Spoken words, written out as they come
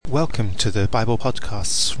Welcome to the Bible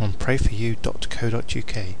podcasts from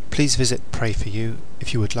prayforyou.co.uk. Please visit Pray For You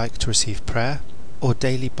if you would like to receive prayer or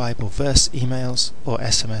daily Bible verse emails or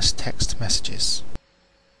SMS text messages.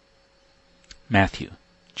 Matthew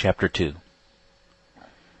chapter 2.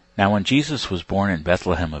 Now when Jesus was born in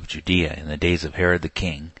Bethlehem of Judea in the days of Herod the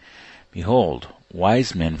king, behold,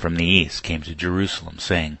 wise men from the east came to Jerusalem,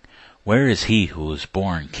 saying, Where is he who was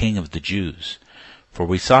born King of the Jews? For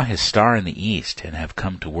we saw his star in the east, and have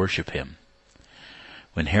come to worship him.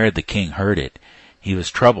 When Herod the king heard it, he was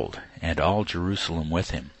troubled, and all Jerusalem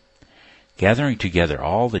with him. Gathering together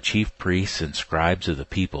all the chief priests and scribes of the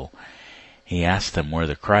people, he asked them where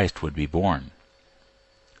the Christ would be born.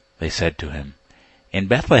 They said to him, In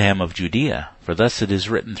Bethlehem of Judea, for thus it is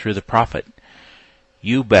written through the prophet,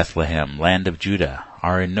 You, Bethlehem, land of Judah,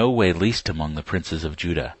 are in no way least among the princes of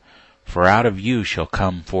Judah, for out of you shall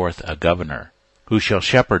come forth a governor, who shall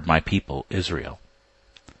shepherd my people Israel.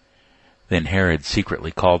 Then Herod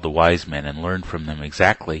secretly called the wise men and learned from them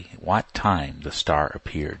exactly what time the star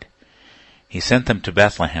appeared. He sent them to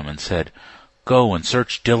Bethlehem and said, Go and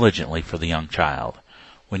search diligently for the young child.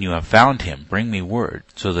 When you have found him, bring me word,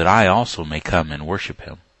 so that I also may come and worship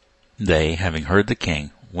him. They, having heard the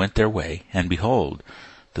king, went their way, and behold,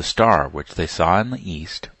 the star which they saw in the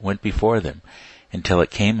east went before them, until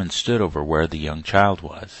it came and stood over where the young child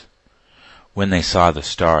was. When they saw the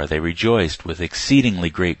star, they rejoiced with exceedingly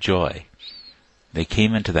great joy. They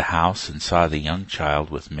came into the house and saw the young child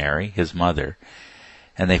with Mary, his mother,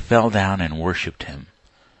 and they fell down and worshipped him.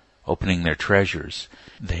 Opening their treasures,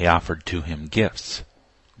 they offered to him gifts,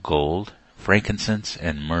 gold, frankincense,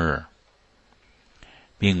 and myrrh.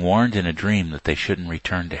 Being warned in a dream that they shouldn't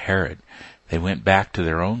return to Herod, they went back to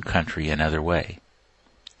their own country another way.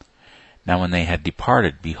 Now when they had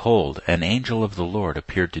departed, behold, an angel of the Lord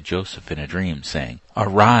appeared to Joseph in a dream, saying,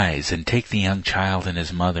 Arise, and take the young child and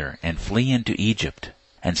his mother, and flee into Egypt,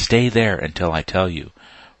 and stay there until I tell you,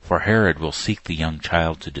 for Herod will seek the young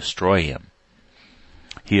child to destroy him.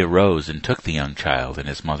 He arose and took the young child and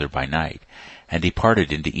his mother by night, and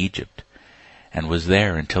departed into Egypt, and was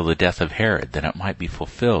there until the death of Herod, that it might be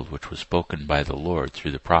fulfilled which was spoken by the Lord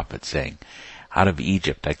through the prophet, saying, Out of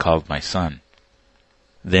Egypt I called my son.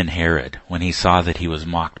 Then Herod, when he saw that he was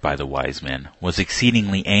mocked by the wise men, was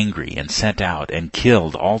exceedingly angry, and sent out and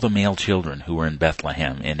killed all the male children who were in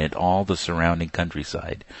Bethlehem and in all the surrounding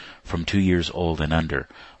countryside, from 2 years old and under,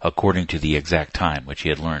 according to the exact time which he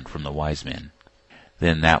had learned from the wise men.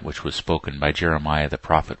 Then that which was spoken by Jeremiah the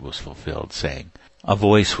prophet was fulfilled, saying, A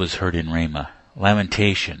voice was heard in Ramah,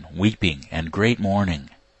 lamentation, weeping, and great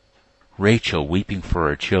mourning. Rachel weeping for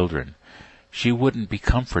her children. She wouldn't be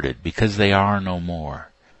comforted, because they are no more.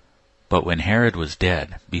 But when Herod was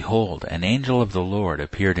dead, behold, an angel of the Lord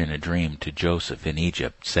appeared in a dream to Joseph in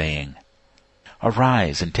Egypt, saying,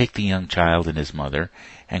 Arise, and take the young child and his mother,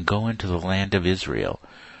 and go into the land of Israel,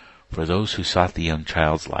 for those who sought the young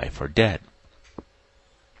child's life are dead.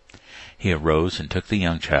 He arose and took the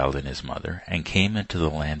young child and his mother, and came into the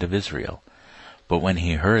land of Israel. But when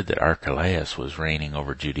he heard that Archelaus was reigning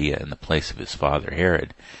over Judea in the place of his father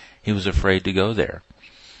Herod, he was afraid to go there.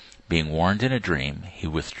 Being warned in a dream, he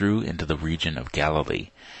withdrew into the region of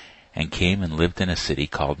Galilee, and came and lived in a city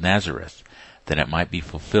called Nazareth, that it might be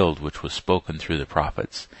fulfilled which was spoken through the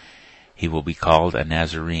prophets. He will be called a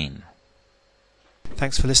Nazarene.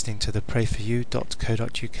 Thanks for listening to the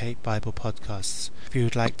prayforyou.co.uk Bible podcasts. If you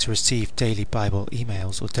would like to receive daily Bible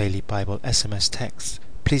emails or daily Bible SMS texts,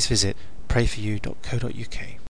 please visit prayforyou.co.uk.